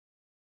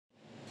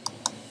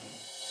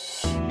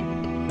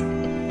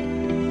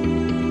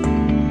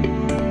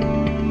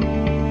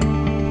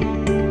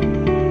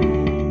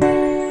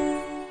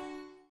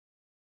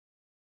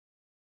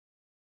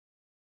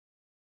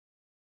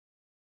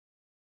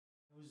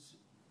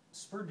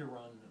spurred to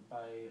run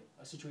by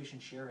a situation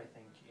shared, I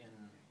think, in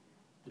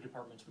the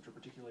departments which are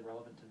particularly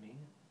relevant to me,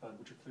 but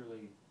which are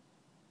clearly,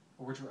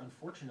 or which are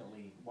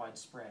unfortunately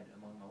widespread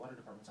among a lot of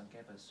departments on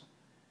campus,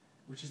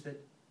 which is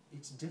that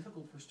it's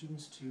difficult for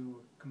students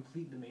to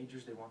complete the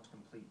majors they want to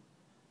complete.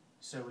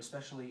 So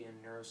especially in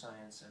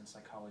neuroscience and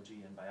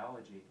psychology and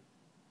biology,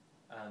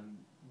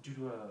 due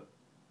to a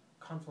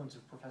confluence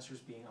of professors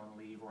being on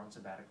leave or on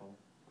sabbatical,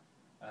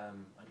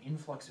 an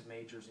influx of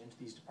majors into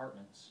these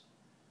departments,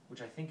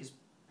 which I think is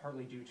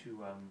partly due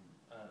to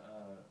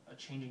a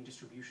changing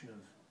distribution of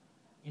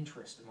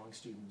interest among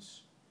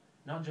students,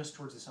 not just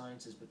towards the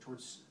sciences, but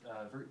towards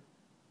very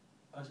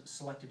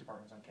selected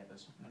departments on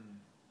campus.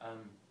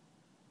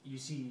 You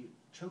see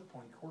choke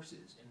point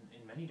courses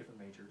in many different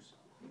majors,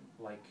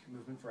 like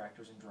movement for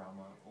actors in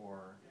drama,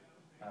 or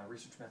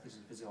research methods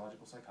in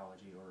physiological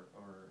psychology, or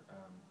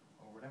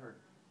whatever,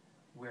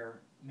 where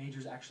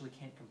majors actually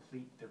can't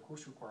complete their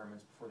course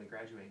requirements before they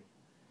graduate,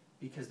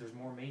 because there's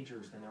more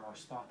majors than there are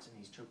spots in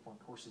these choke point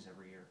courses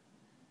every year.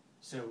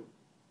 So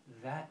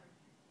that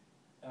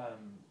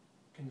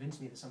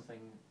convinced me that something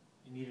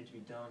needed to be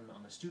done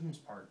on the students'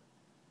 part,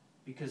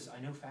 because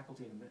I know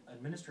faculty and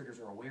administrators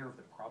are aware of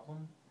the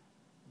problem,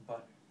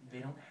 but they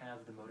don't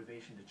have the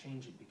motivation to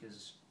change it,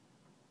 because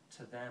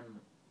to them,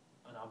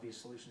 an obvious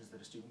solution is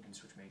that a student can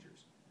switch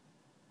majors.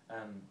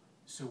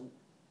 So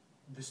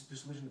the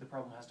solution to the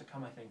problem has to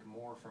come, I think,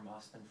 more from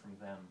us than from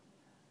them,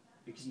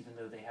 because even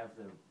though they have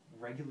the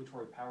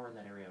regulatory power in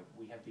that area,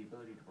 we have the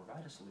ability to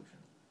provide a solution,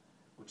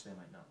 which they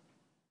might not.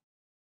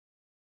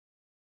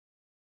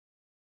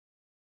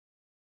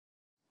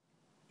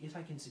 If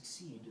I can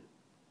succeed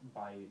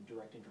by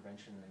direct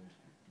intervention and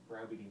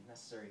browbeating if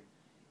necessary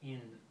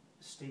in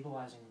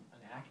stabilizing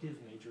an active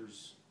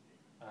majors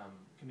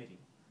committee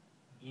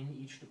in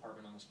each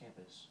department on this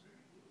campus,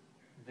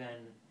 then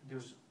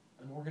there's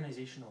an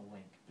organizational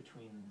link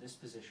between this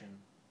position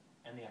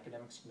and the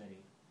academics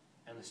committee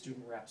and the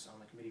student reps on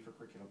the committee for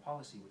curricular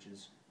policy, which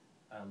is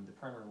the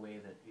primary way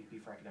that VP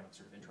for academics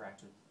sort of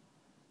interacts with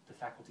the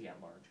faculty at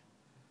large.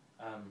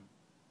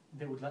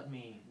 That would let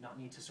me not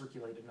need to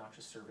circulate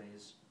obnoxious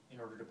surveys in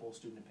order to poll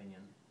student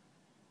opinion,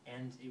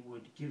 and it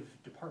would give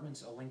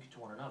departments a link to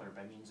one another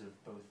by means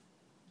of both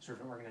sort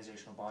of an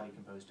organizational body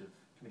composed of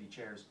committee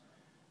chairs,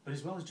 but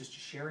as well as just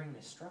sharing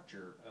this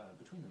structure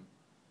between them.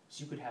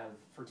 So you could have,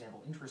 for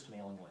example, interest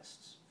mailing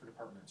lists for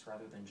departments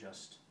rather than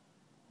just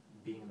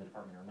being in the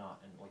department or not,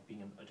 and like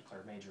being a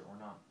declared major or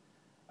not.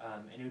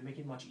 And it would make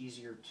it much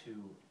easier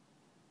to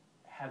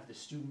have the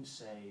students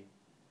say,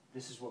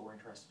 this is what we're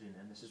interested in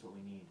and this is what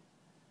we need.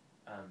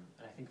 And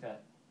I think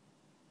that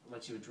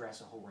lets you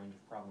address a whole range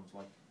of problems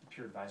like the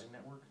peer advising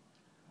network,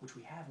 which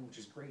we have and which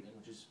is great and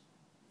which is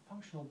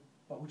functional,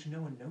 but which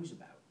no one knows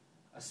about,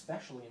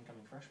 especially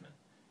incoming freshmen.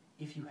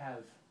 If you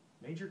have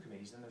major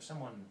committees, then there's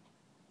someone,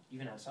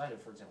 even outside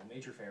of, for example,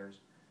 major fairs,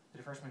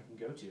 that a freshman can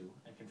go to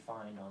and can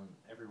find on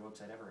every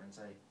website ever and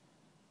say,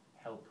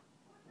 help,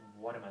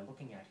 what am I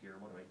looking at here,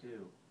 what do I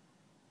do?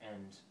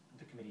 And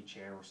the committee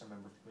chair or some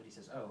member of the committee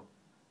says, oh,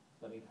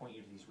 let me point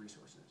you to these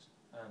resources.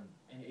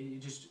 And it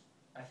just,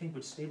 I think,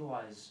 would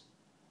stabilize,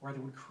 or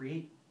rather would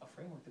create a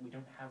framework that we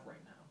don't have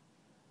right now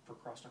for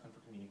crosstalk and for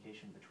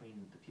communication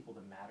between the people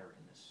that matter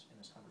in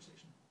this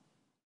conversation.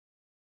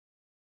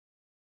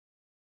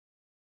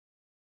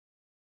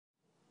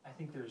 I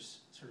think there's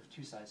sort of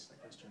two sides to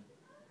that question.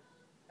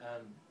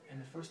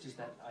 And the first is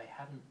that I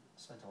haven't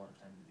spent a lot of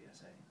time in the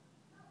VSA.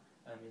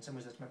 In some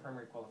ways, that's my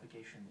primary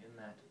qualification, in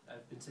that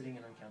I've been sitting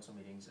in on council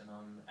meetings and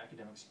on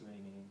academics committee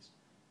meetings.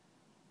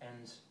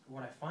 And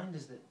what I find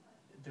is that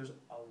there's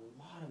a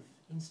lot of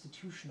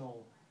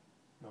institutional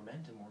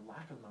momentum or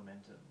lack of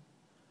momentum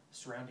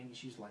surrounding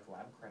issues like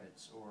lab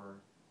credits or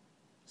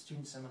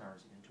student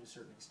seminars, even to a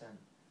certain extent,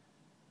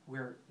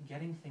 where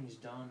getting things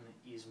done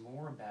is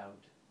more about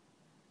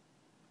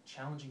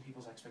challenging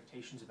people's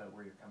expectations about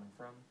where you're coming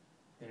from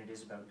than it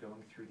is about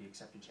going through the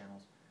accepted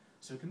channels.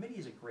 So a committee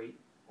is a great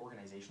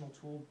organizational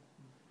tool,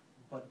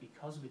 but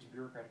because of its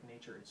bureaucratic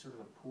nature, it's sort of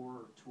a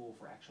poor tool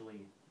for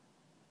actually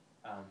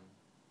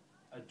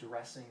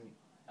addressing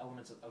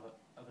elements of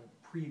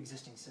a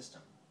pre-existing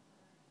system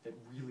that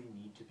really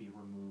need to be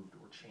removed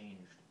or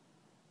changed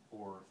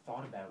or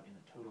thought about in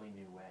a totally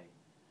new way.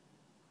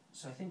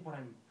 So I think what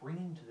I'm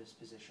bringing to this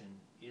position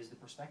is the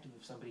perspective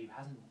of somebody who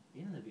hasn't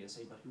been in the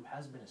VSA, but who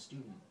has been a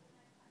student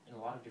in a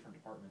lot of different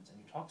departments, and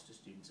who talks to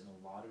students in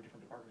a lot of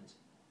different departments.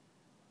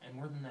 And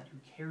more than that, who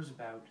cares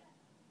about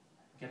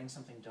getting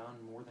something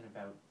done more than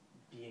about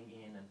being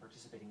in and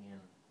participating in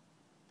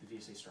the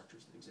VSA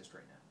structures that exist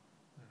right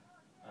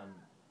now.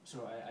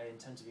 So I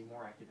intend to be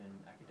more active in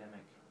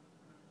academic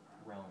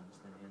realms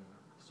than in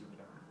student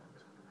government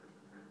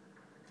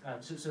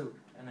realms.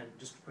 And then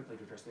just quickly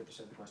to address the other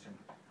side of the question,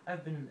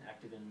 I've been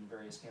active in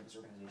various campus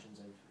organizations.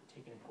 I've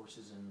taken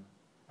courses in,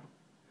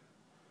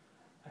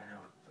 I don't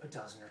know, a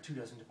dozen or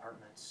 24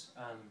 departments.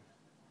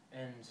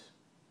 And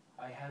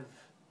I have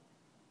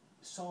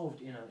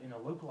solved in a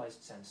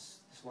localized sense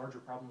this larger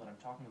problem that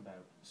I'm talking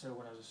about. So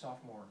when I was a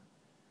sophomore,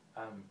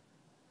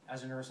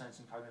 as a neuroscience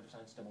and cognitive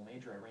science double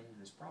major, I ran into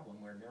this problem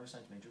where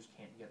neuroscience majors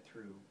can't get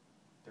through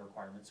the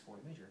requirements for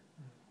the major.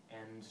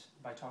 And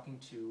by talking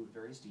to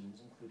various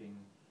deans, including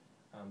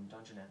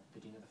Don Jeanette, the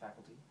Dean of the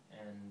Faculty,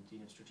 and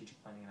Dean of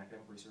Strategic Planning and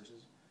Academic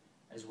Resources,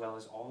 as well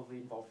as all of the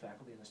involved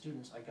faculty and the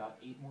students, I got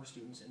 8 more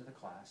students into the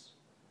class,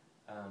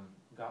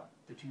 got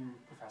the 2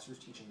 professors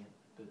teaching it,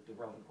 the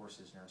relevant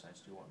courses,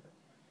 Neuroscience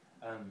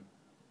 201,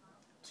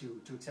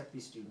 to accept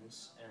these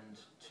students and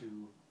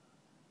to,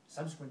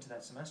 subsequent to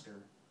that semester,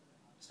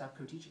 stop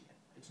co-teaching it.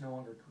 It's no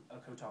longer a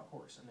co-taught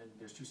course, and then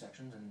there's 2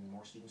 sections and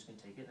more students can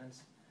take it, and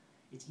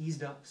it's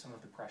eased up some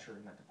of the pressure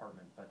in that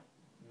department, but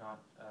not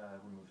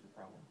removed the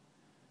problem.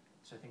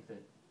 So I think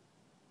that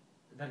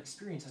that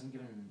experience hasn't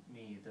given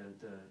me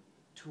the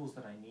tools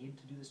that I need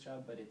to do this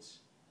job, but it's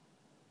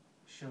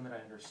shown that I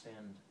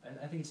understand.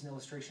 I think it's an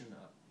illustration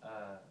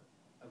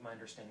of my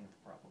understanding of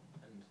the problem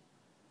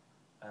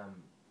and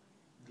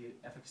the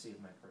efficacy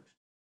of my approach.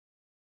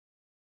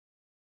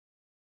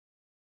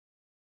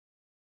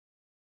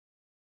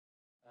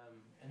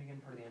 And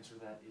again, part of the answer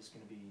to that is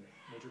going to be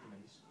major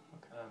committees.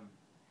 Okay.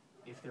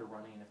 If they're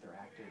running and if they're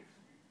active,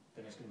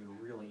 then it's going to be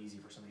really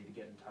easy for somebody to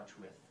get in touch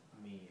with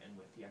me and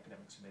with the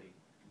academics committee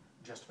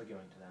just by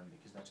going to them,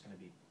 because that's going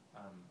to be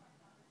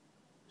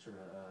sort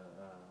of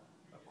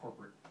a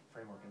corporate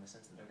framework in the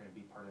sense that they're going to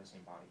be part of the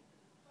same body,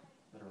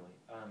 literally.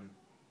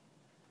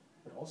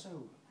 But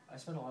also, I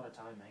spend a lot of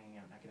time hanging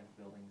out in academic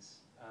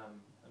buildings.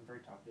 I'm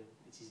very talkative.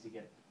 It's easy to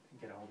get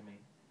a hold of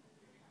me.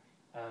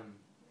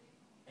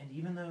 And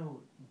even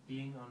though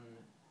being on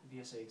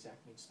VSA exec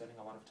means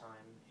spending a lot of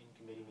time in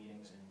committee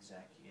meetings, in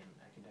exec, in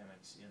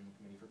academics, in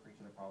committee for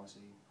curricular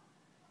policy,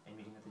 and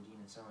meeting with the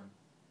dean and so on,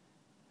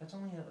 that's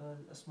only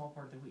a small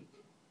part of the week.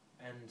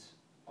 And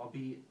I'll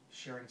be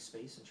sharing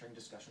space and sharing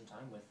discussion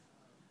time with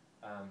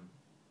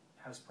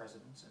House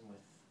presidents and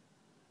with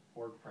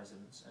org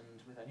presidents and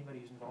with anybody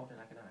who's involved in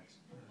academics.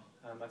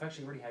 I've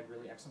actually already had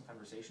really excellent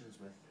conversations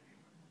with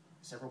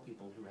several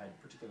people who had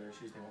particular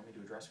issues they want me to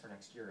address for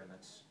next year, and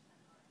that's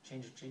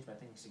changed my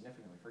thinking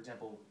significantly. For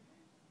example,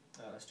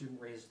 a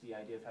student raised the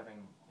idea of having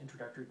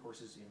introductory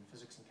courses in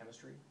physics and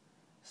chemistry,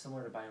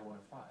 similar to Bio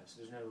 105. So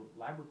there's no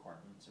lab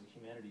requirement, so a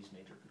humanities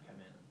major could come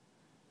in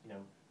and,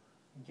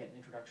 get an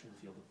introduction to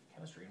the field of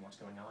chemistry and what's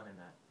going on in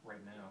that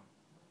right now,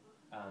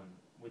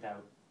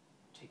 without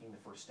taking the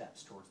first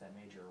steps towards that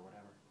major or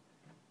whatever.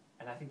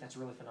 And I think that's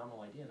a really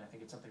phenomenal idea, and I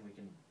think it's something we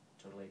can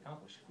totally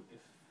accomplish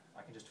if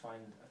I can just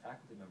find a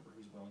faculty member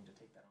who's willing to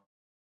take that on.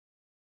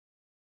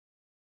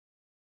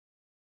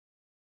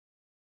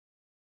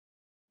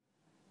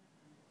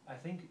 I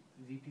think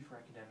VP for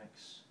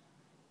Academics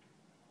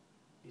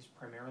is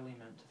primarily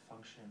meant to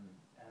function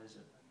as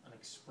an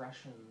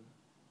expression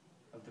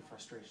of the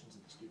frustrations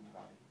of the student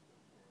body.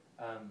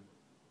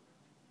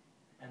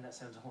 And that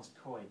sounds almost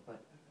coy,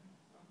 but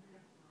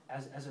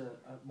as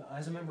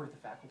a member of the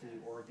faculty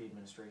or of the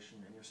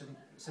administration, and you're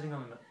sitting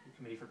on the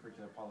Committee for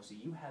Curricular Policy,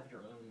 you have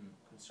your own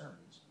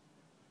concerns,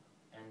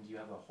 and you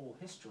have a whole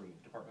history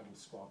of departmental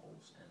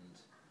squabbles, and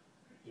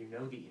you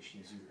know the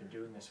issues. You've been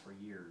doing this for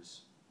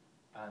years.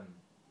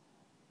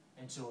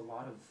 And so a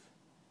lot of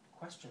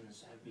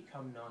questions have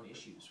become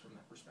non-issues from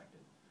that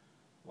perspective.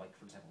 Like,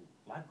 for example,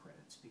 lab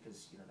credits,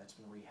 because that's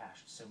been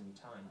rehashed so many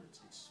times,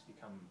 it's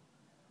become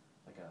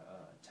like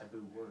a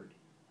taboo word.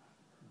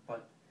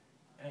 But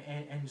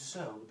and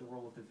so the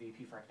role of the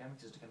VP for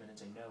Academics is to come in and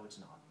say, no, it's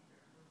not.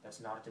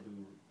 That's not a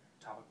taboo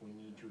topic. We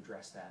need to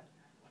address that,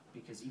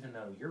 because even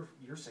though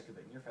you're sick of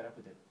it and you're fed up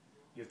with it,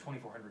 you have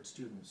 2,400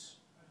 students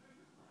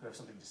who have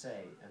something to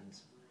say, and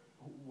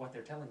what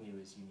they're telling you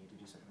is you need to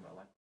do something about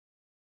lab.